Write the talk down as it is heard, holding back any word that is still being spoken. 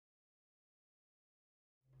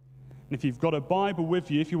And if you've got a Bible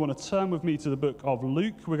with you, if you want to turn with me to the book of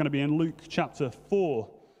Luke, we're going to be in Luke chapter 4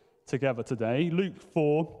 together today. Luke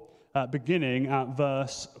 4, beginning at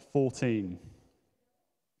verse 14.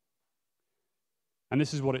 And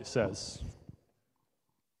this is what it says.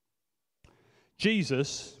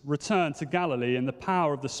 Jesus returned to Galilee in the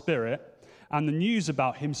power of the Spirit, and the news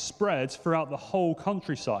about him spread throughout the whole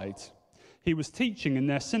countryside. He was teaching in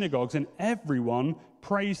their synagogues, and everyone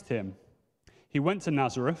praised him. He went to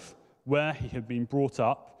Nazareth, where he had been brought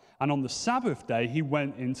up, and on the Sabbath day he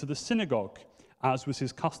went into the synagogue, as was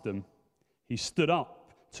his custom. He stood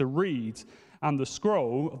up to read, and the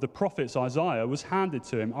scroll of the prophet Isaiah was handed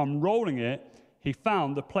to him. Unrolling it, he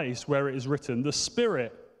found the place where it is written, "The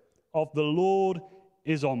Spirit of the Lord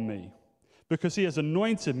is on me, because he has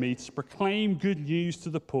anointed me to proclaim good news to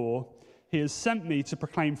the poor. He has sent me to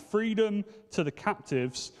proclaim freedom to the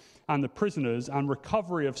captives and the prisoners, and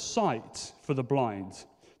recovery of sight for the blind,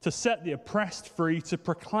 to set the oppressed free, to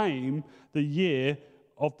proclaim the year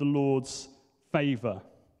of the Lord's favor."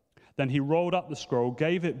 Then he rolled up the scroll,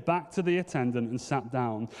 gave it back to the attendant, and sat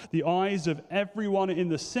down. The eyes of everyone in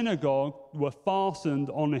the synagogue were fastened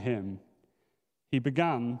on him. He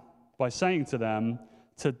began by saying to them,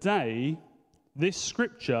 "Today, this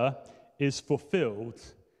scripture is fulfilled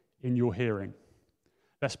in your hearing."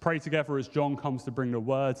 Let's pray together as John comes to bring the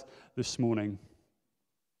word this morning.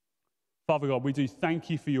 Father God, we do thank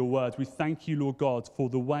you for your word. We thank you, Lord God, for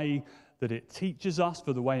the way that it teaches us,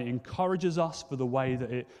 for the way it encourages us, for the way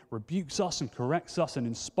that it rebukes us and corrects us and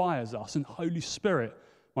inspires us. And Holy Spirit,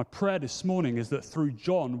 my prayer this morning is that through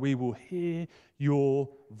John we will hear your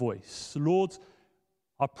voice. Lord,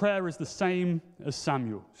 our prayer is the same as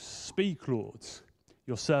Samuel's. Speak, Lord.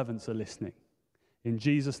 Your servants are listening. In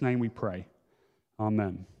Jesus' name we pray.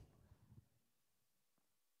 Amen.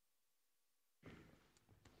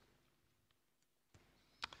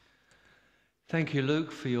 Thank you,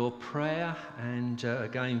 Luke, for your prayer and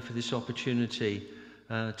again for this opportunity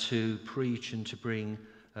to preach and to bring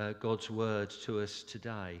God's word to us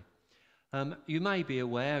today. You may be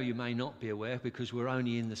aware, you may not be aware, because we're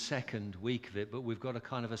only in the second week of it, but we've got a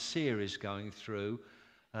kind of a series going through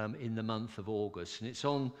in the month of August, and it's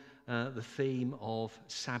on the theme of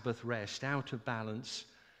Sabbath Rest, out of balance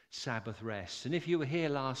Sabbath Rest. And if you were here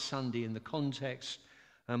last Sunday in the context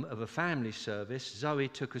of a family service, Zoe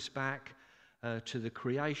took us back to the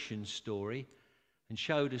creation story and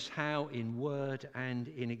showed us how in word and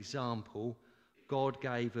in example God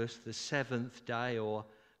gave us the seventh day, or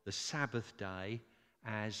the Sabbath day,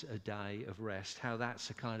 as a day of rest, how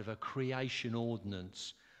that's a kind of a creation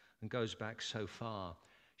ordinance and goes back so far.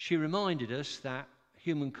 She reminded us that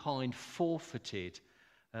humankind forfeited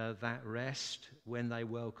that rest when they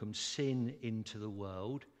welcomed sin into the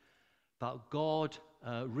world, but God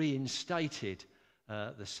reinstated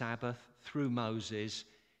the Sabbath through Moses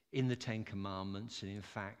in the Ten Commandments, and in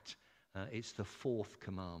fact it's the fourth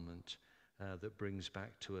commandment that brings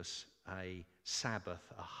back to us a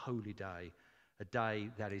Sabbath, a holy day, a day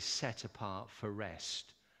that is set apart for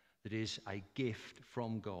rest, that is a gift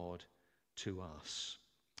from God to us.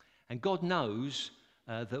 And God knows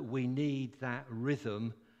that we need that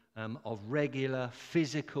rhythm of regular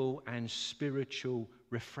physical and spiritual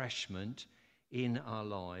refreshment in our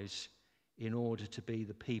lives in order to be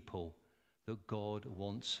the people that God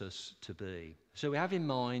wants us to be. So we have in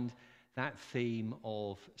mind that theme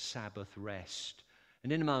of Sabbath rest.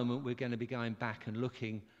 And in a moment we're going to be going back and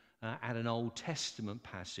looking at an Old Testament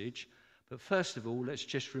passage. But first of all, let's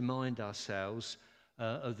just remind ourselves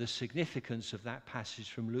of the significance of that passage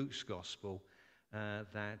from Luke's Gospel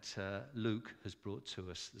that Luke has brought to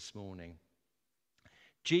us this morning.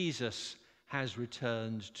 Jesus has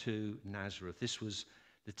returned to Nazareth. This was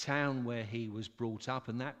the town where he was brought up,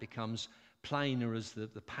 and that becomes plainer as the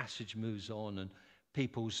passage moves on and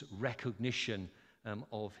people's recognition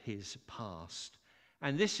of his past.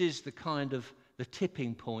 And this is the kind of the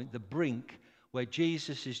tipping point, the brink, where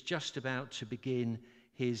Jesus is just about to begin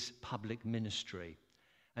his public ministry.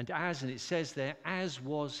 And it says there, as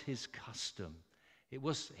was his custom,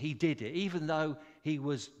 he did it, even though he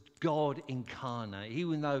was God incarnate,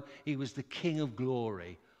 even though he was the King of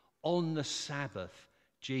glory. On the Sabbath,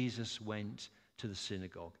 Jesus went to the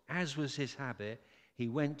synagogue. As was his habit, he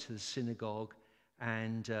went to the synagogue,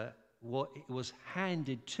 and what was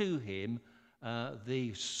handed to him,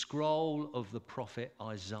 the scroll of the prophet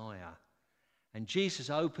Isaiah. And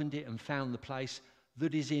Jesus opened it and found the place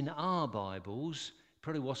that is in our Bibles.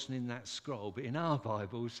 Probably wasn't in that scroll, but in our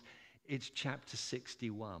Bibles, it's chapter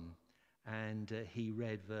 61. And he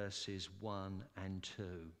read verses 1 and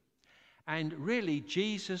 2. And really,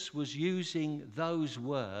 Jesus was using those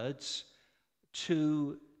words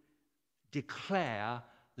to declare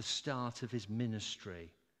the start of his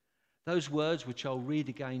ministry. Those words, which I'll read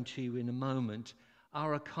again to you in a moment,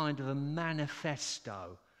 are a kind of a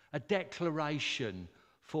manifesto, a declaration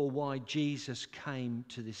for why Jesus came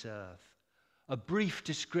to this earth, a brief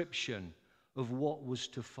description of what was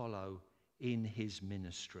to follow in his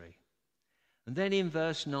ministry. And then in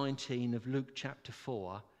verse 19 of Luke chapter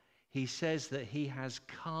 4, he says that he has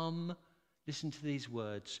come, listen to these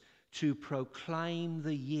words, to proclaim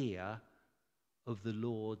the year of the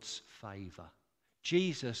Lord's favour.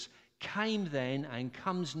 Jesus came then and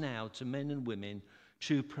comes now to men and women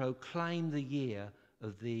to proclaim the year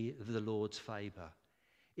of the Lord's favour.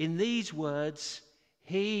 In these words,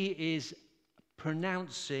 he is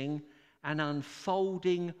pronouncing an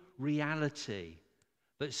unfolding reality,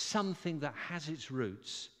 but something that has its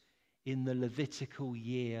roots in the Levitical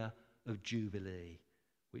year of Jubilee,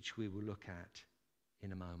 which we will look at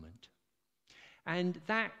in a moment. And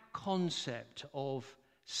that concept of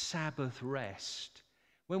Sabbath rest,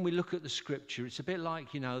 when we look at the scripture, it's a bit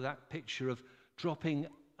like, that picture of dropping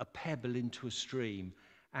a pebble into a stream,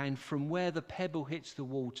 and from where the pebble hits the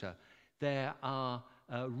water, there are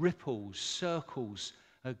ripples, circles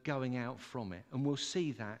going out from it. And we'll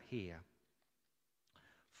see that here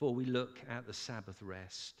before we look at the Sabbath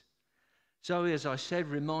rest. Zoe, as I said,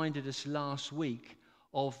 reminded us last week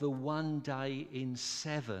of the 1 day in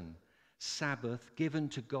 7 Sabbath given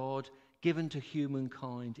to God, given to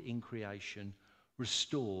humankind in creation,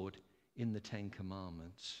 restored in the Ten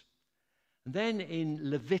Commandments. And then in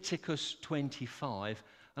Leviticus 25,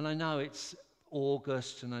 and I know it's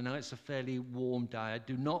August and I know it's a fairly warm day. I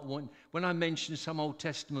do not want, when I mention some Old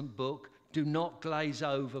Testament book, do not glaze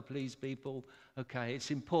over, please, people. Okay,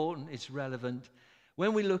 it's important, it's relevant.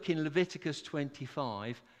 When we look in Leviticus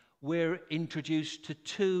 25, we're introduced to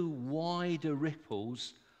 2 wider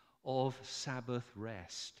ripples of Sabbath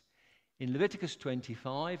rest. In Leviticus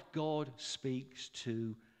 25, God speaks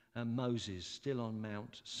to Moses, still on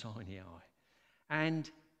Mount Sinai. And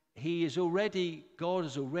God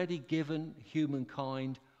has already given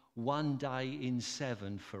humankind 1 day in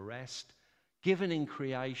 7 for rest, given in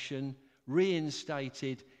creation,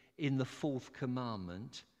 reinstated in the 4th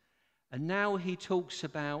commandment. And now he talks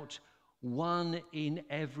about 1 in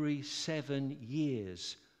every 7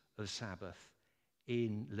 years of Sabbath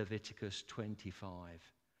in Leviticus 25.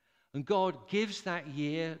 And God gives that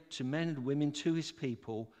year to men and women, to his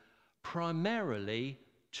people, primarily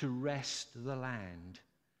to rest the land.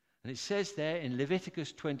 And it says there in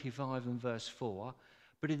Leviticus 25 and verse 4,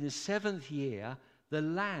 but in the 7th year, the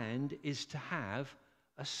land is to have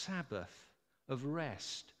a Sabbath of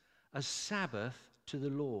rest, a Sabbath to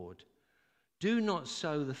the Lord. Do not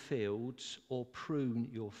sow the fields or prune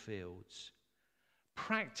your fields.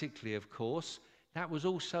 Practically, of course, that was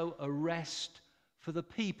also a rest for the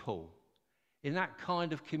people. In that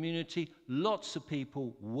kind of community, lots of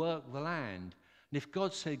people work the land. And if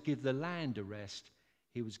God said give the land a rest,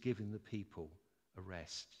 he was giving the people a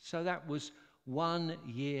rest. So that was 1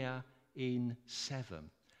 year in 7.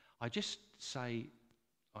 I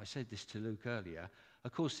said this to Luke earlier,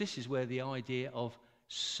 of course this is where the idea of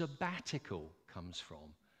sabbatical comes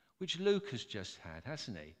from, which Luke has just had,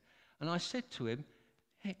 hasn't he? And I said to him,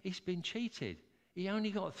 hey, he's been cheated. He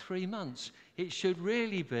only got 3 months. It should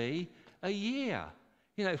really be a year.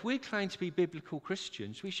 If we claim to be biblical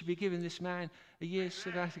Christians, we should be giving this man a year's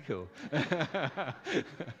sabbatical.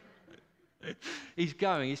 He's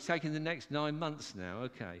taking the next 9 months now,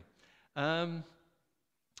 okay.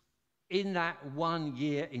 In that 1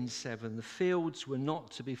 year in 7, the fields were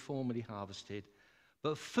not to be formally harvested,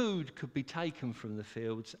 but food could be taken from the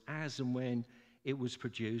fields as and when it was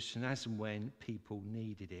produced and as and when people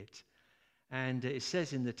needed it. And it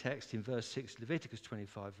says in the text in verse 6, Leviticus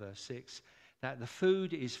 25, verse 6, that the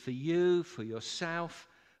food is for you, for yourself,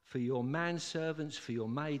 for your manservants, for your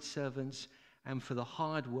maidservants, and for the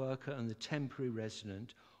hired worker and the temporary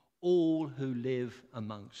resident, all who live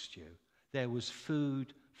amongst you. There was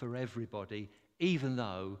food for everybody, even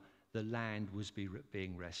though the land was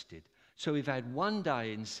being rested. So we've had 1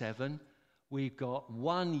 day in 7, we've got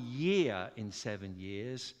 1 year in 7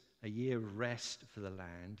 years, a year of rest for the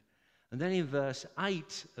land. And then in verse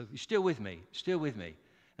 8, still with me.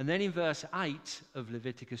 And then in verse 8 of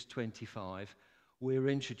Leviticus 25, we're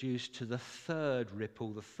introduced to the 3rd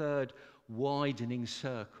ripple, the 3rd widening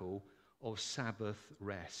circle of Sabbath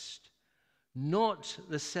rest. Not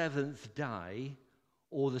the 7th day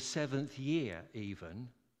or the 7th year even,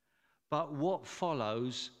 but what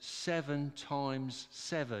follows 7 times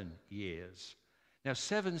 7 years. Now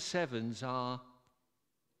 7 sevens are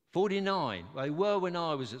 49. They were when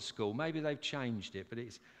I was at school. Maybe they've changed it, but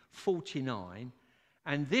it's 49.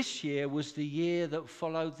 And this year was the year that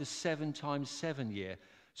followed the 7 times 7 year.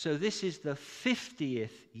 So this is the 50th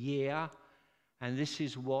year, and this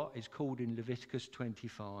is what is called in Leviticus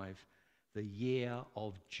 25, the year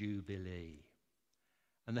of Jubilee.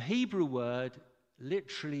 And the Hebrew word,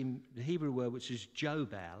 which is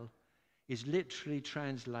Jobel, is literally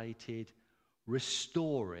translated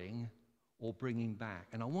restoring or bringing back.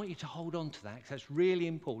 And I want you to hold on to that, because that's really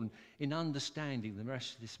important in understanding the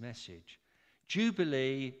rest of this message.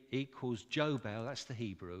 Jubilee equals Jobel, that's the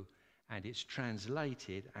Hebrew, and it's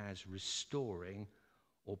translated as restoring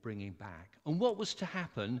or bringing back. And what was to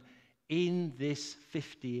happen in this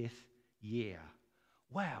 50th year?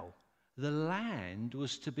 Well, the land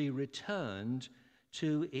was to be returned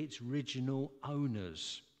to its original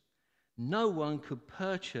owners. No one could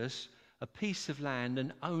purchase a piece of land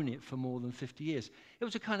and own it for more than 50 years. It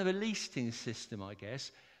was a kind of a leasing system, I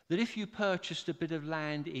guess, that if you purchased a bit of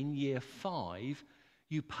land in year 5,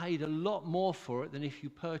 you paid a lot more for it than if you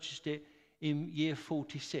purchased it in year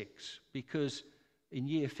 46, because in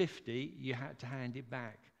year 50, you had to hand it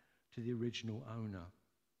back to the original owner.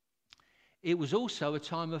 It was also a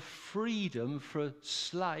time of freedom for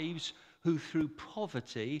slaves who through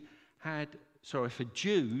poverty for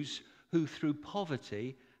Jews who through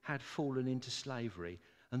poverty had fallen into slavery,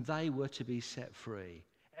 and they were to be set free.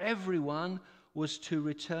 Everyone was to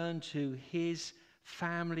return to his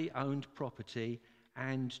family-owned property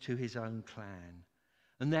and to his own clan.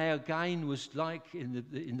 And there again was like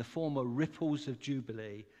in the former ripples of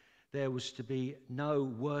Jubilee, there was to be no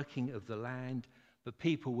working of the land, but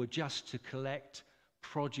people were just to collect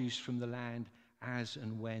produce from the land as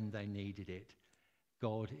and when they needed it.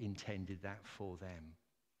 God intended that for them.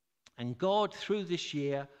 And God, through this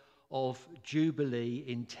year of Jubilee,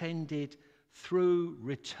 intended through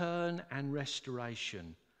return and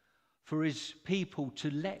restoration for his people to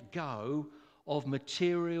let go of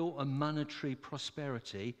material and monetary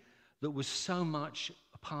prosperity that was so much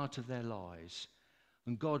a part of their lives.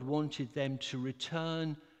 And God wanted them to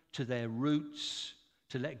return to their roots,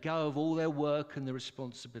 to let go of all their work and their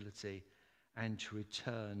responsibility, and to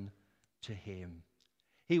return to him.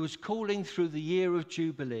 He was calling through the year of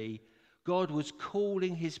Jubilee, God was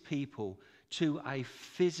calling his people to a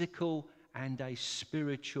physical and a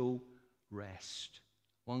spiritual rest.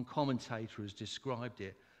 One commentator has described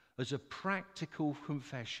it as a practical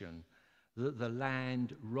confession that the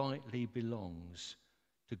land rightly belongs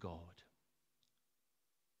to God.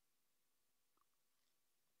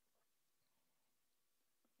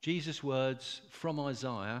 Jesus' words from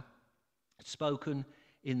Isaiah, spoken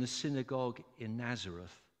in the synagogue in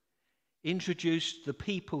Nazareth, introduced the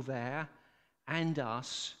people there and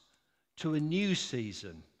us to a new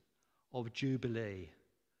season of Jubilee,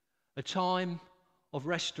 a time of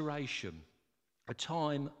restoration, a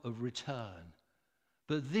time of return.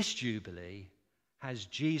 But this Jubilee has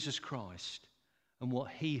Jesus Christ and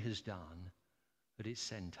what he has done at its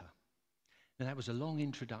centre. Now, that was a long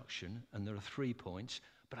introduction, and there are 3 points,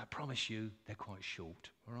 but I promise you they're quite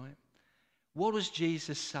short, all right? What was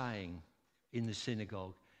Jesus saying in the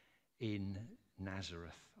synagogue in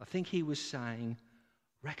Nazareth? I think he was saying,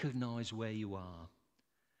 recognize where you are.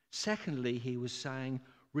 Secondly, he was saying,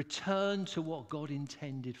 return to what God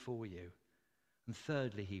intended for you. And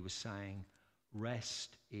thirdly, he was saying,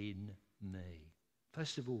 rest in me.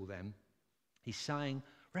 First of all, then, he's saying,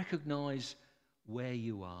 recognize where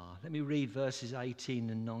you are. Let me read verses 18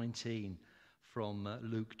 and 19 from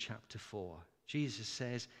Luke chapter 4. Jesus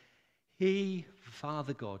says, he,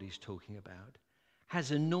 Father God he's talking about,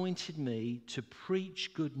 has anointed me to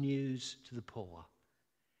preach good news to the poor.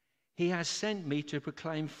 He has sent me to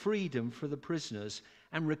proclaim freedom for the prisoners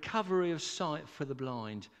and recovery of sight for the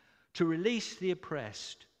blind, to release the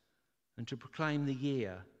oppressed, and to proclaim the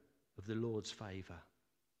year of the Lord's favour.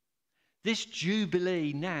 This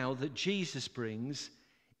Jubilee now that Jesus brings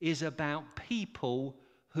is about people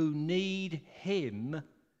who need him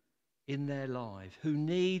in their life, who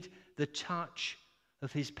need the touch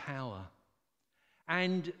of his power.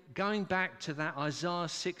 And going back to that Isaiah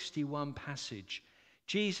 61 passage,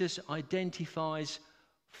 Jesus identifies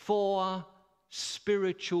 4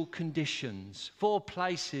 spiritual conditions, 4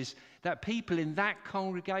 places that people in that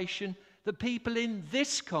congregation, the people in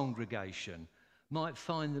this congregation might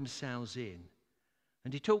find themselves in.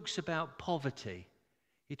 And he talks about poverty,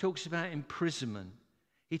 he talks about imprisonment,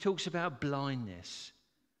 he talks about blindness,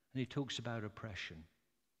 and he talks about oppression.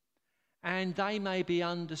 And they may be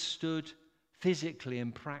understood physically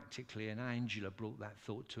and practically, and Angela brought that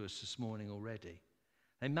thought to us this morning already.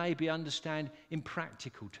 They may be understood in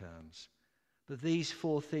practical terms, but these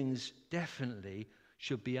 4 things definitely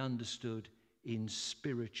should be understood in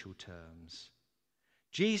spiritual terms.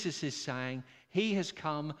 Jesus is saying he has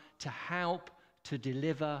come to help, to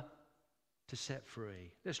deliver, to set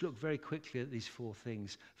free. Let's look very quickly at these four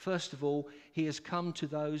things. First of all, he has come to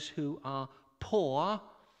those who are poor,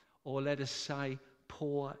 or let us say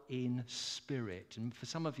poor in spirit. And for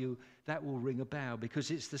some of you, that will ring a bell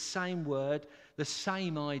because it's the same word, the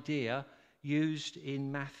same idea used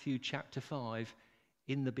in Matthew chapter 5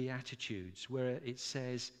 in the Beatitudes, where it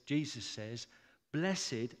says, Jesus says,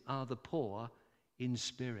 "Blessed are the poor in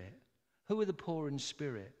spirit." Who are the poor in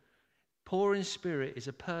spirit? Poor in spirit is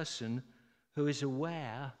a person who is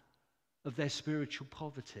aware of their spiritual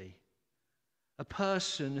poverty. A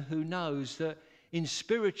person who knows that in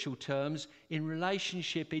spiritual terms, in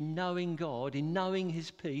relationship, in knowing God, in knowing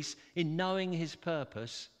his peace, in knowing his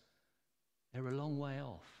purpose, they're a long way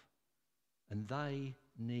off. And they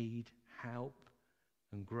need help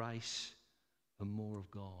and grace and more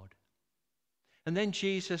of God. And then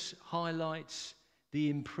Jesus highlights the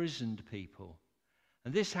imprisoned people.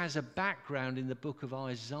 And this has a background in the book of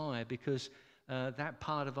Isaiah because that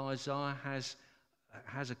part of Isaiah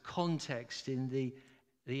has a context in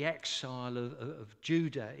the exile of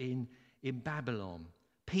Judah in Babylon.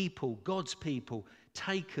 People, God's people,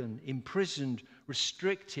 taken, imprisoned,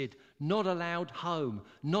 restricted, not allowed home,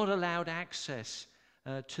 not allowed access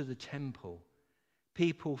to the temple.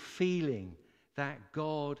 People feeling that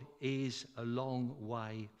God is a long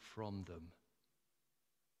way from them.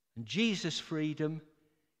 And Jesus' freedom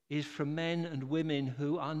is for men and women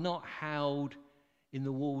who are not held in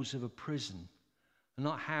the walls of a prison, are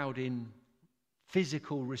not held in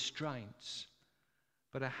physical restraints,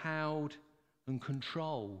 but are held and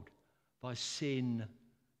controlled by sin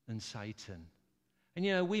and Satan.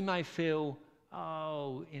 And we may feel,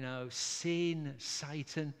 sin,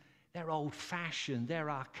 Satan, they're old-fashioned, they're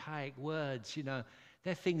archaic words,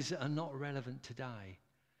 they're things that are not relevant today.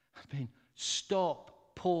 I mean,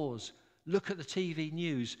 stop, pause, look at the TV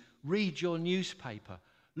news, read your newspaper,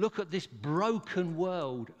 look at this broken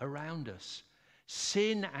world around us.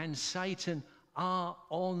 Sin and Satan are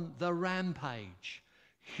on the rampage.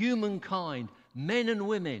 Humankind, men and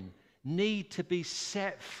women, need to be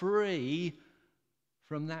set free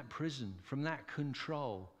from that prison, from that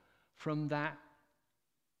control, from that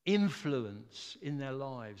influence in their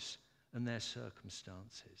lives and their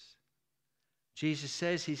circumstances. Jesus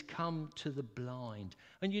says he's come to the blind.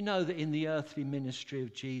 And you know that in the earthly ministry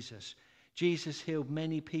of Jesus, Jesus healed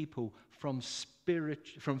many people from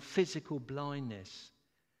physical blindness.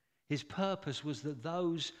 His purpose was that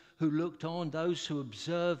those who looked on, those who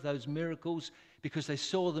observed those miracles because they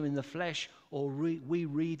saw them in the flesh or we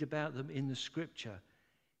read about them in the scripture.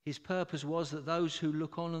 His purpose was that those who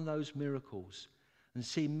look on those miracles and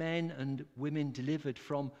see men and women delivered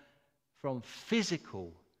from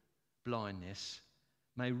physical blindness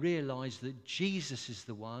may realize that Jesus is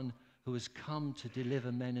the one who has come to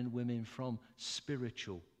deliver men and women from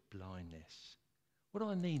spiritual blindness. What do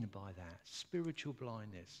I mean by that? Spiritual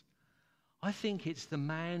blindness. I think it's the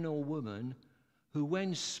man or woman who,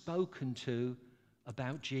 when spoken to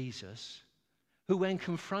about Jesus, who when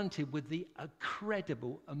confronted with the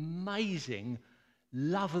incredible, amazing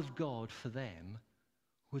love of God for them,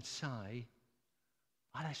 would say,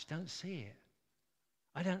 I just don't see it.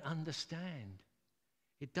 I don't understand.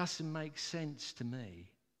 It doesn't make sense to me.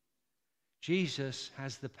 Jesus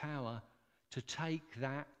has the power to take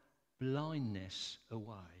that blindness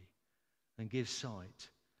away and give sight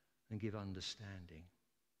and give understanding.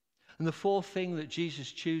 And the fourth thing that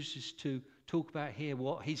Jesus chooses to talk about here,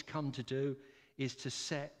 what he's come to do, is to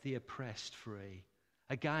set the oppressed free.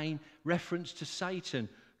 Again, reference to Satan,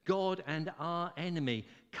 God and our enemy,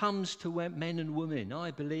 comes to men and women, I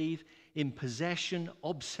believe, in possession,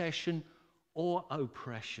 obsession, or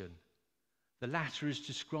oppression. The latter is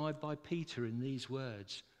described by Peter in these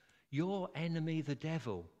words: your enemy, the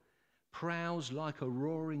devil, prowls like a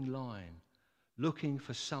roaring lion, looking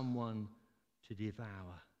for someone to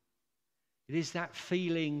devour. It is that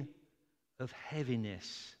feeling of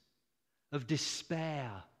heaviness, of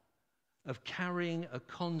despair, of carrying a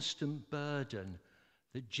constant burden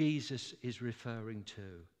that Jesus is referring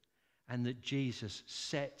to, and that Jesus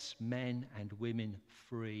sets men and women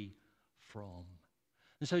free from.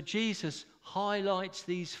 And so Jesus highlights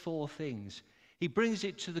these four things. He brings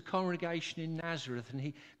it to the congregation in Nazareth, and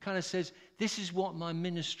he kind of says, this is what my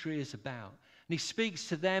ministry is about. And he speaks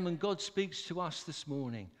to them, and God speaks to us this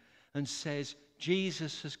morning and says,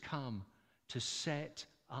 Jesus has come to set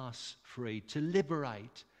us free, to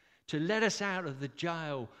liberate, to let us out of the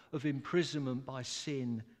jail of imprisonment by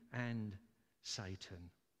sin and Satan.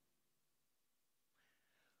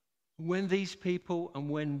 When these people and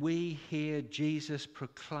when we hear Jesus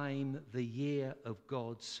proclaim the year of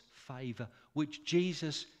God's favour, which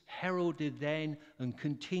Jesus heralded then and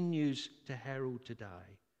continues to herald today,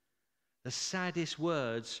 the saddest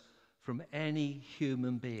words from any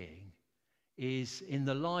human being is, in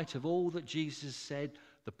the light of all that Jesus said,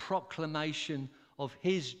 the proclamation of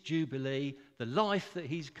his jubilee, the life that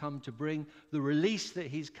he's come to bring, the release that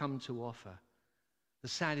he's come to offer, the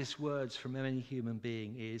saddest words from any human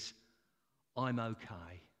being is, I'm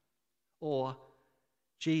okay. Or,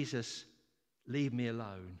 Jesus, leave me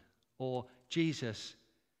alone. Or, Jesus,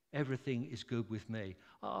 everything is good with me.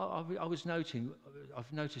 I've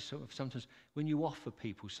noticed sometimes when you offer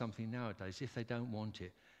people something nowadays, if they don't want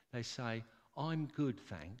it, they say, I'm good,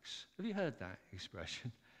 thanks. Have you heard that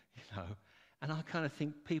expression? And I kind of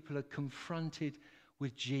think people are confronted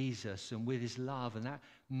with Jesus and with his love and that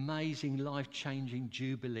amazing life-changing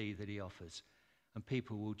jubilee that he offers. And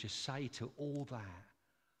people will just say to all that,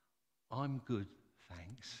 I'm good,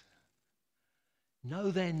 thanks.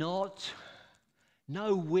 No, they're not.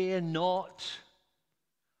 No, we're not.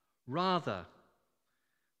 Rather,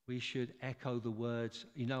 we should echo the words,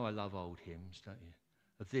 I love old hymns, don't you?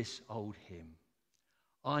 Of this old hymn.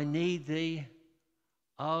 I need thee,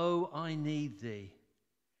 oh, I need thee.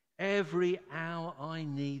 Every hour I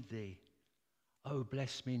need thee. Oh,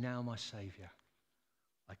 bless me now, my Saviour,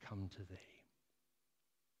 I come to thee.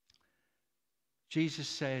 Jesus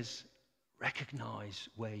says, recognize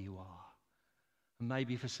where you are. And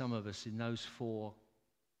maybe for some of us in those 4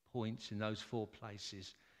 points, in those 4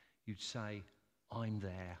 places, you'd say, I'm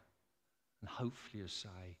there. And hopefully you'll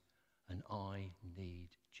say, and I need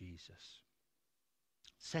Jesus.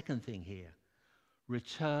 Second thing here,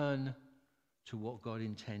 return to what God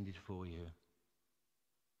intended for you.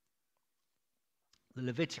 The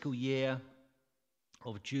Levitical year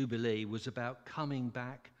of Jubilee was about coming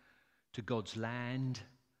back to God's land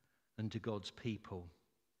and to God's people.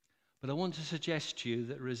 But I want to suggest to you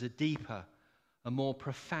that there is a deeper, a more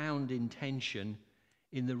profound intention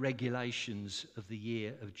in the regulations of the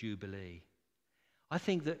year of Jubilee. I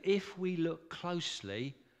think that if we look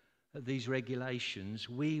closely at these regulations,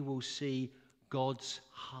 we will see God's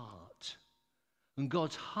heart. And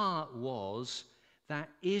God's heart was that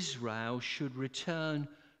Israel should return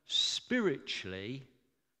spiritually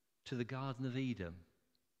to the Garden of Eden.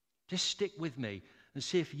 Just stick with me and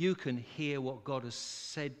see if you can hear what God has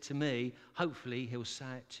said to me. Hopefully he'll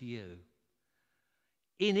say it to you.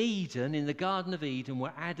 In Eden, in the Garden of Eden,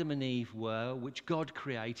 where Adam and Eve were, which God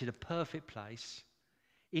created, a perfect place,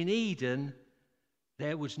 in Eden,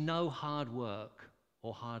 there was no hard work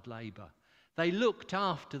or hard labor. They looked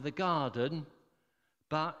after the garden,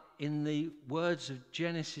 but in the words of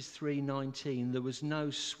Genesis 3:19, there was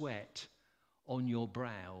no sweat on your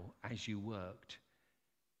brow as you worked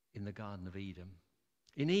in the Garden of Eden.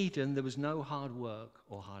 In Eden, there was no hard work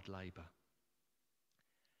or hard labor.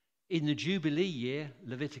 In the Jubilee year,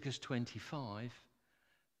 Leviticus 25,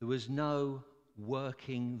 there was no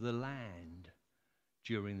working the land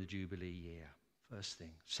during the Jubilee year. First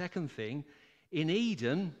thing. Second thing, in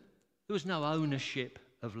Eden, there was no ownership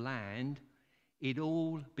of land. It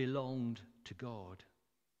all belonged to God.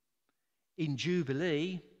 In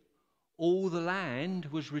Jubilee, all the land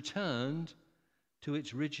was returned to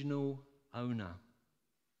its original owner.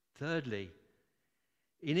 Thirdly,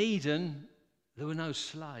 in Eden, there were no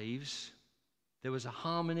slaves. There was a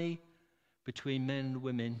harmony between men and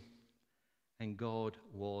women, and God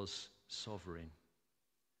was sovereign.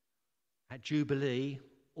 At Jubilee,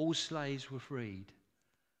 all slaves were freed,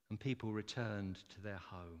 and people returned to their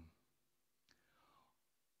home.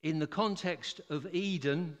 In the context of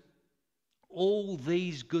Eden, all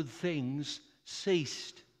these good things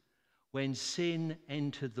ceased when sin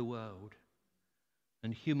entered the world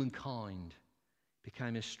and humankind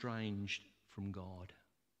became estranged from God.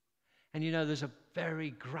 And there's a very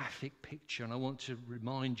graphic picture, and I want to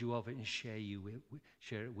remind you of it and share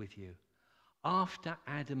it with you. After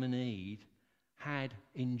Adam and Eve had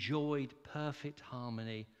enjoyed perfect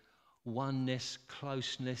harmony, oneness,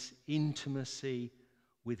 closeness, intimacy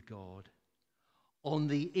with God, on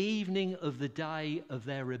the evening of the day of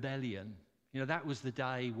their rebellion, that was the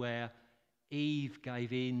day where Eve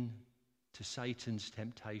gave in to Satan's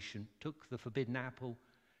temptation, took the forbidden apple,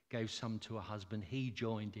 gave some to her husband. He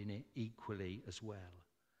joined in it equally as well.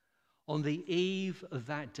 On the eve of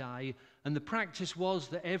that day, and the practice was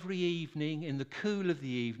that every evening, in the cool of the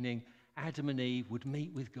evening, Adam and Eve would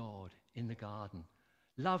meet with God in the garden.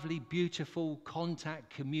 Lovely, beautiful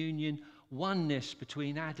contact, communion, oneness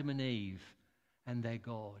between Adam and Eve and their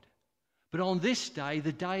God. But on this day,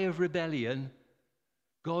 the day of rebellion,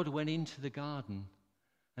 God went into the garden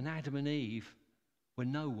and Adam and Eve were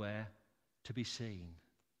nowhere to be seen.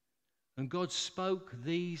 And God spoke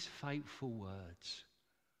these fateful words,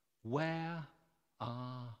 "Where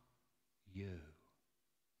are you?"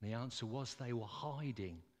 And the answer was they were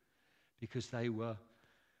hiding because they were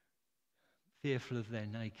fearful of their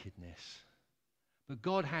nakedness. But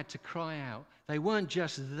God had to cry out. They weren't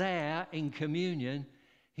just there in communion.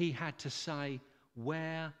 He had to say,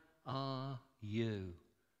 "Where are you?"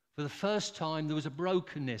 For the first time, there was a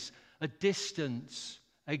brokenness, a distance,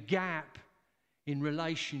 a gap in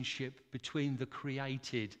relationship between the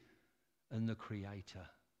created and the Creator.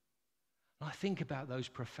 And I think about those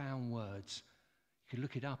profound words. You can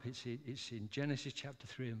look it up. It's in Genesis chapter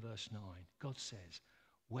 3 and verse 9. God says,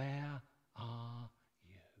 "Where are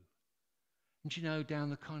you?" And you know, down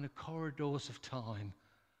the kind of corridors of time,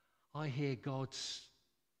 I hear God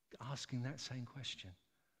asking that same question.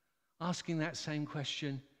 Asking that same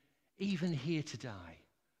question even here today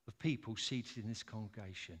of people seated in this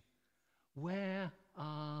congregation. Where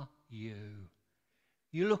are you?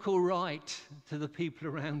 You look all right to the people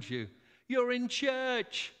around you. You're in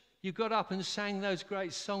church. You got up and sang those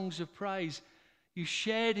great songs of praise. You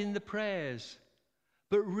shared in the prayers.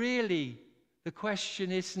 But really, the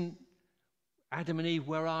question isn't, Adam and Eve,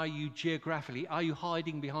 where are you geographically? Are you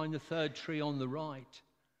hiding behind the third tree on the right?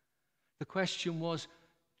 The question was,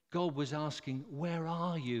 God was asking, where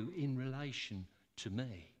are you in relation to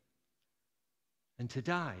me? And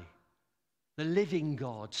today, the living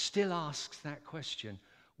God still asks that question.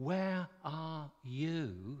 Where are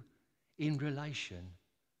you in relation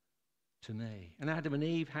to me? And Adam and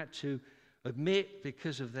Eve had to admit,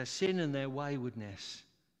 because of their sin and their waywardness,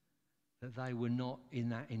 that they were not in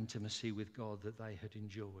that intimacy with God that they had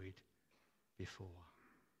enjoyed before.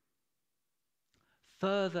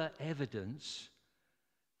 Further evidence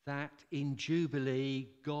that in Jubilee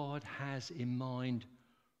God has in mind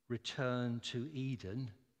return to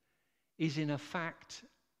Eden is in a fact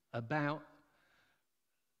about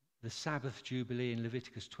the Sabbath Jubilee in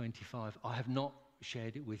Leviticus 25. I have not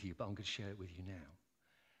shared it with you, but I'm going to share it with you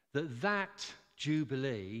now. That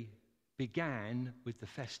Jubilee began with the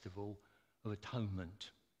Festival of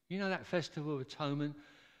Atonement. You know that Festival of Atonement?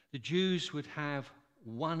 The Jews would have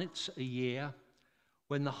once a year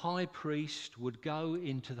when the high priest would go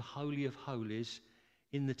into the Holy of Holies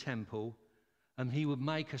in the temple, and he would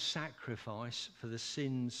make a sacrifice for the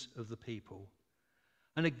sins of the people.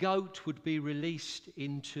 And a goat would be released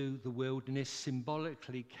into the wilderness,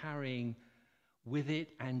 symbolically carrying with it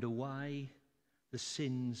and away the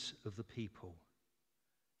sins of the people.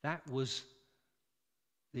 That was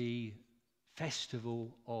the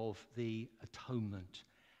festival of the atonement.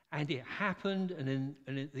 And it happened, and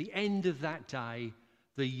at the end of that day,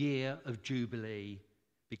 the year of Jubilee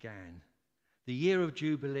began. The year of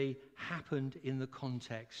Jubilee happened in the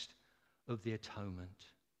context of the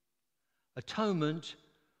atonement. Atonement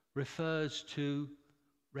refers to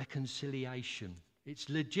reconciliation. It's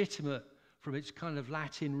legitimate from its kind of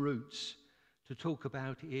Latin roots to talk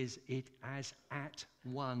about it as at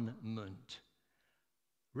one-ment.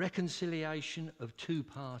 Reconciliation of two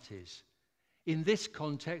parties. In this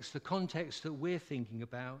context, the context that we're thinking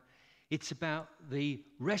about, it's about the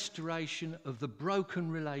restoration of the broken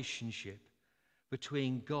relationship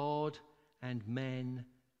between God and men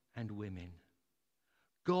and women.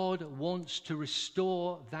 God wants to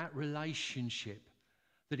restore that relationship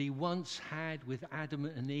that he once had with Adam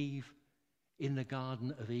and Eve in the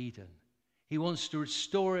Garden of Eden. He wants to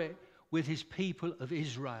restore it with his people of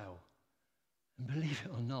Israel. And believe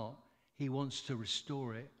it or not, he wants to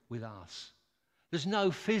restore it with us. There's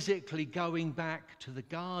no physically going back to the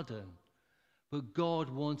garden, but God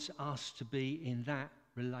wants us to be in that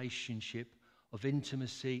relationship of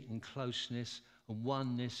intimacy and closeness and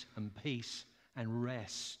oneness and peace and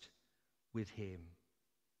rest with him.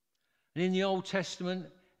 And in the Old Testament,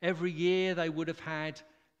 every year they would have had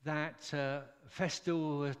that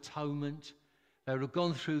Festival of Atonement. They would have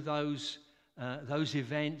gone through those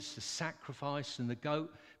events, the sacrifice and the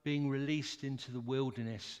goat being released into the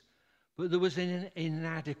wilderness. But there was an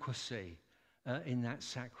inadequacy in that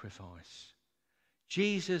sacrifice.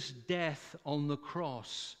 Jesus' death on the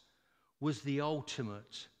cross was the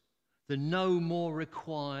ultimate, the no more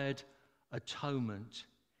required atonement.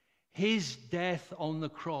 His death on the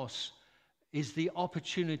cross is the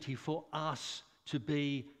opportunity for us to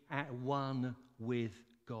be at one with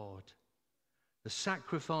God. The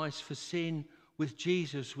sacrifice for sin with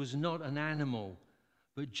Jesus was not an animal,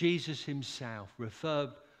 but Jesus himself,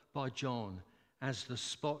 referred by John as the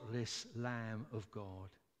spotless Lamb of God.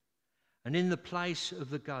 And in the place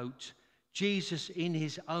of the goat, Jesus in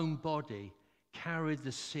his own body carried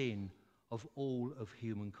the sin of all of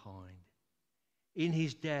humankind. In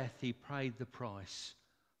his death, he paid the price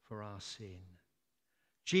for our sin.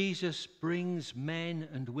 Jesus brings men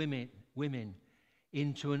and women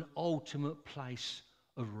into an ultimate place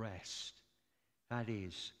of rest. That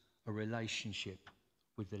is, a relationship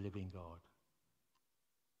with the living God.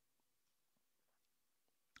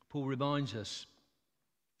 Paul reminds us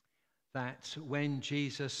that when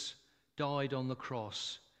Jesus died on the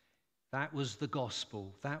cross, that was the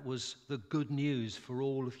gospel. That was the good news for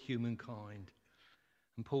all of humankind.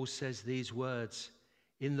 And Paul says these words,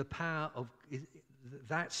 in the power of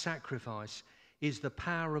that sacrifice is the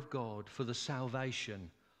power of God for the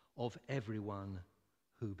salvation of everyone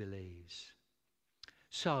who believes.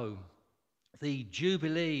 So, the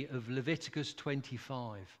Jubilee of Leviticus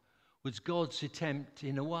 25 was God's attempt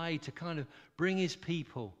in a way to kind of bring his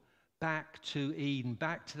people back to Eden,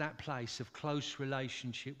 back to that place of close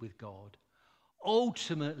relationship with God.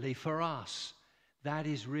 Ultimately, for us, that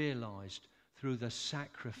is realized through the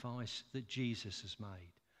sacrifice that Jesus has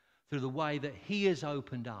made, through the way that he has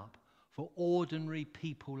opened up for ordinary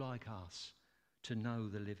people like us to know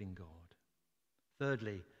the living God.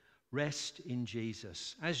 Thirdly, rest in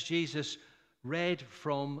Jesus. As Jesus read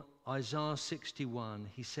from Isaiah 61,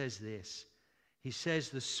 he says this. He says,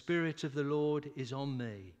 "The Spirit of the Lord is on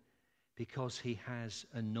me because he has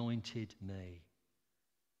anointed me."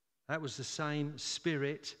 That was the same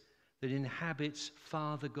Spirit that inhabits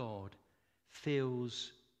Father God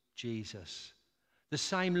fills Jesus. The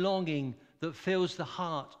same longing that fills the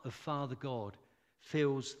heart of Father God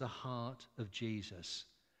fills the heart of Jesus,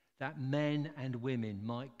 that men and women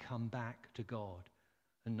might come back to God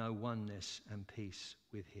and know oneness and peace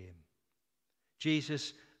with him.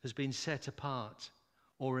 Jesus has been set apart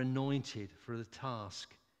or anointed for the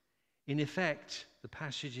task. In effect, the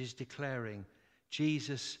passage is declaring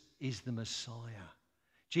Jesus is the Messiah.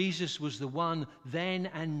 Jesus was the one then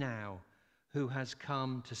and now who has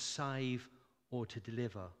come to save or to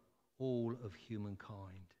deliver all of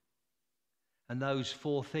humankind. And those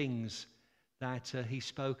four things that he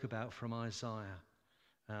spoke about from Isaiah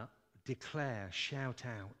declare, shout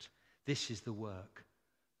out, this is the work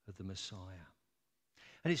of the Messiah.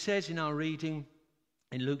 And it says in our reading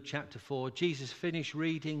in Luke chapter 4, Jesus finished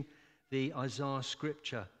reading the Isaiah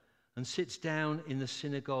scripture and sits down in the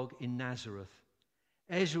synagogue in Nazareth.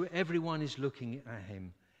 Everyone is looking at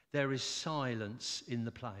him. There is silence in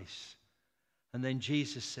the place. And then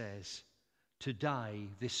Jesus says, "Today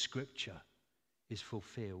this scripture is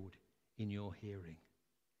fulfilled in your hearing."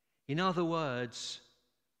 In other words,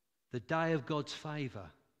 the day of God's favor,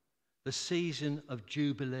 the season of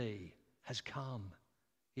Jubilee has come.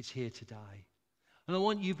 It's here today. And I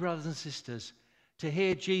want you, brothers and sisters, to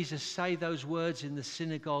hear Jesus say those words in the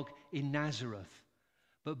synagogue in Nazareth.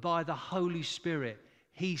 But by the Holy Spirit,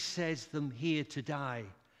 he says them here today.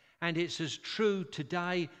 And it's as true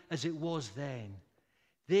today as it was then.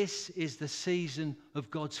 This is the season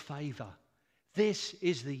of God's favor. This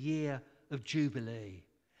is the year of Jubilee.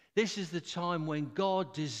 This is the time when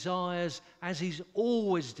God desires, as he's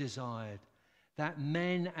always desired, that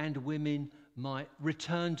men and women might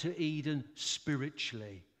return to Eden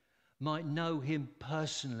spiritually, might know him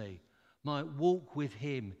personally, might walk with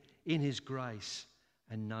him in his grace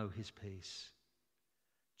and know his peace.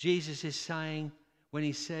 Jesus is saying, when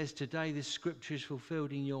he says, "Today this scripture is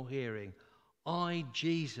fulfilled in your hearing," I,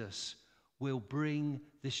 Jesus, will bring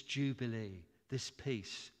this jubilee, this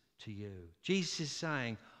peace to you. Jesus is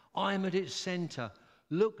saying, I am at its center.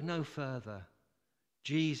 Look no further.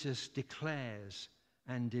 Jesus declares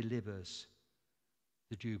and delivers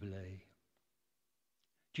the jubilee.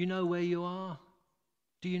 Do you know where you are?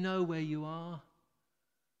 Do you know where you are?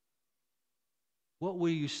 What will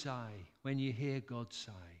you say when you hear God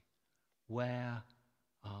say, "Where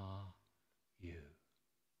are you?"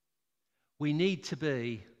 We need to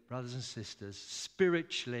be, brothers and sisters,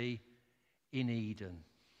 spiritually in Eden.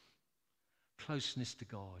 Closeness to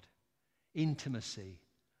God, intimacy,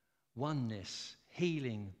 oneness,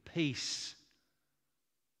 healing, peace,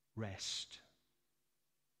 rest.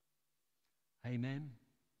 Amen.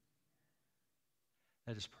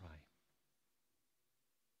 Let us pray.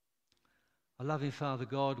 Our loving Father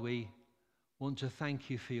God, we want to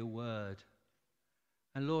thank you for your word.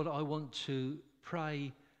 And Lord, I want to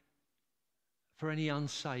pray for any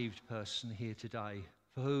unsaved person here today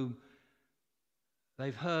for whom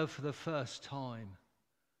they've heard for the first time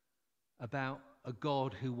about a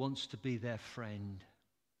God who wants to be their friend,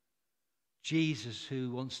 Jesus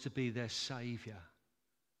who wants to be their Saviour,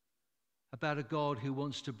 about a God who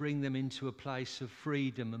wants to bring them into a place of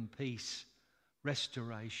freedom and peace,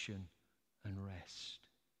 restoration and rest.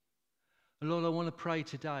 And Lord, I want to pray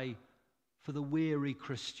today for the weary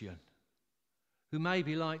Christian who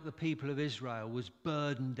maybe, like the people of Israel, was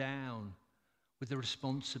burdened down with the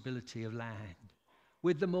responsibility of land,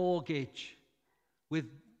 with the mortgage, with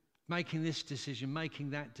making this decision, making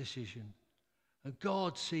that decision. And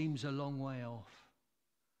God seems a long way off.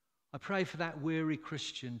 I pray for that weary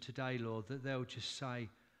Christian today, Lord, that they'll just say,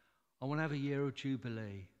 I want to have a year of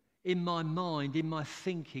Jubilee. In my mind, in my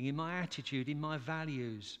thinking, in my attitude, in my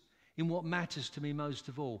values, in what matters to me most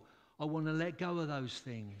of all, I want to let go of those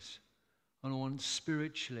things. And I want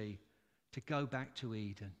spiritually to go back to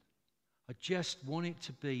Eden. I just want it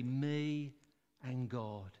to be me and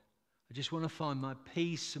God. I just want to find my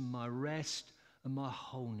peace and my rest and my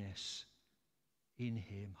wholeness in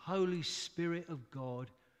Him. Holy Spirit of God,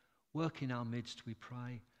 work in our midst, we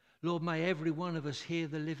pray. Lord, may every one of us hear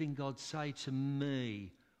the living God say to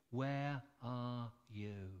me, where are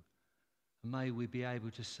you? And may we be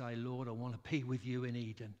able to say, Lord, I want to be with you in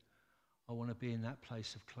Eden. I want to be in that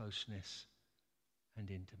place of closeness and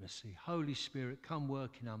intimacy. Holy Spirit, come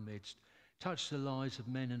work in our midst. Touch the lives of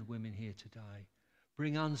men and women here today.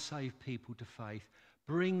 Bring unsaved people to faith.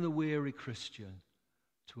 Bring the weary Christian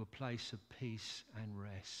to a place of peace and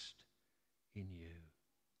rest in you.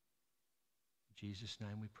 In Jesus'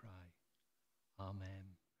 name we pray.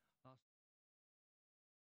 Amen.